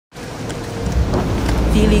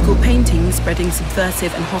The illegal paintings spreading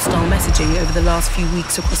subversive and hostile messaging over the last few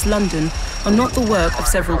weeks across London are not the work of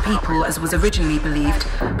several people as was originally believed,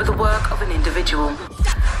 but the work of an individual.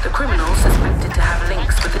 The criminal, suspected to have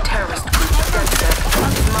links with the terrorist group Delta,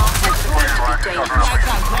 is marked as presumed to be dangerous.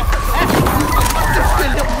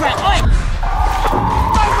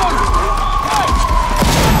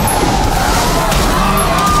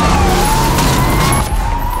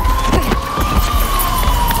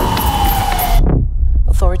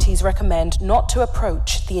 Authorities recommend not to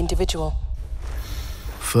approach the individual.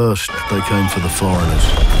 First, they came for the foreigners,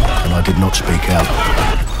 and I did not speak out,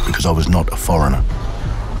 because I was not a foreigner.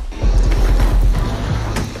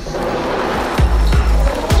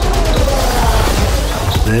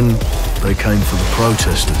 Then, they came for the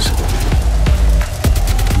protesters,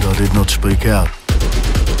 and I did not speak out,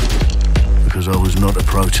 because I was not a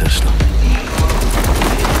protester.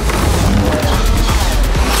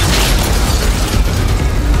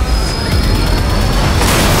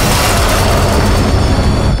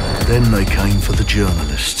 Then they came for the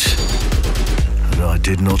journalists, and I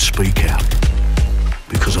did not speak out,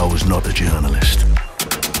 because I was not a journalist.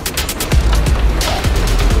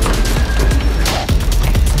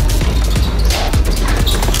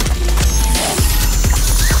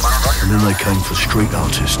 And then they came for street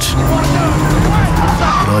artists, but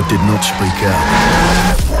I did not speak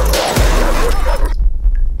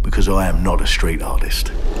out, because I am not a street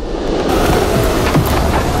artist.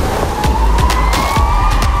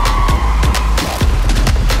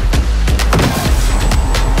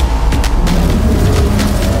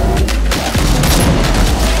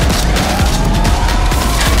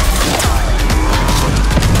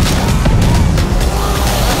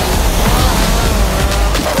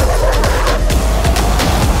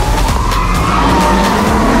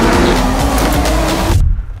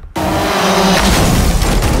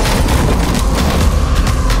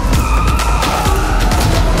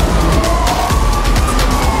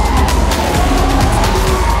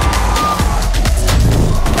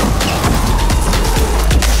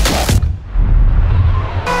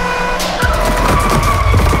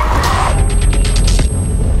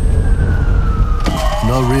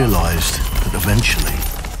 Eventually,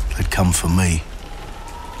 they'd come for me,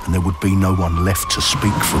 and there would be no one left to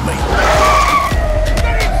speak for me.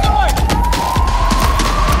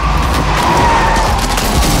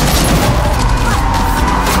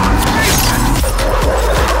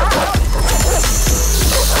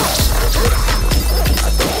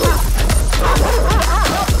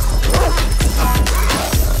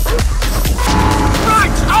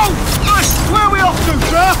 Right! Oh! Nice! Where are we off to,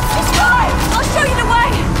 sir? It's right! I'll show you the way!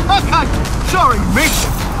 Okay! Sorry, miss!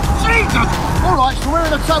 Jesus! Alright, so we're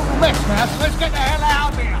in a total mess now, so let's get the hell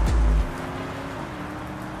out of here!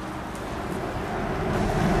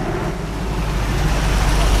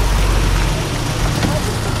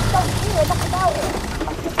 Don't hear enough about it.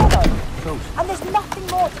 You follow? And there's nothing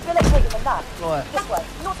more debilitating than that. Right. This way,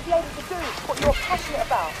 not to be able to do what you're passionate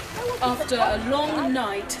about. After a long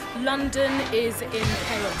night, London is in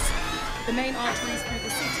chaos. The main arteries through the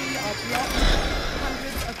city are blocked.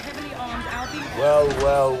 Hundreds of heavily armed Albion...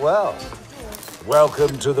 Well.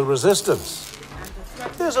 Welcome to the Resistance.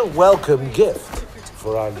 Here's a welcome gift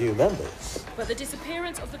for our new members. But the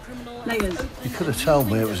disappearance of the criminal... You could have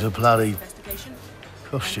told me it was a bloody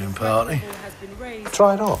costume party.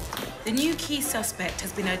 Try it on. The new key suspect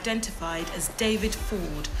has been identified as David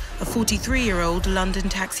Ford, a 43-year-old London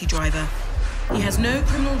taxi driver. He has no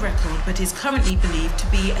criminal record, but is currently believed to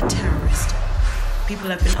be a terrorist. People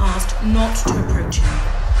have been asked not to approach him.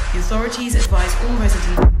 The authorities advise all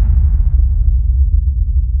residents...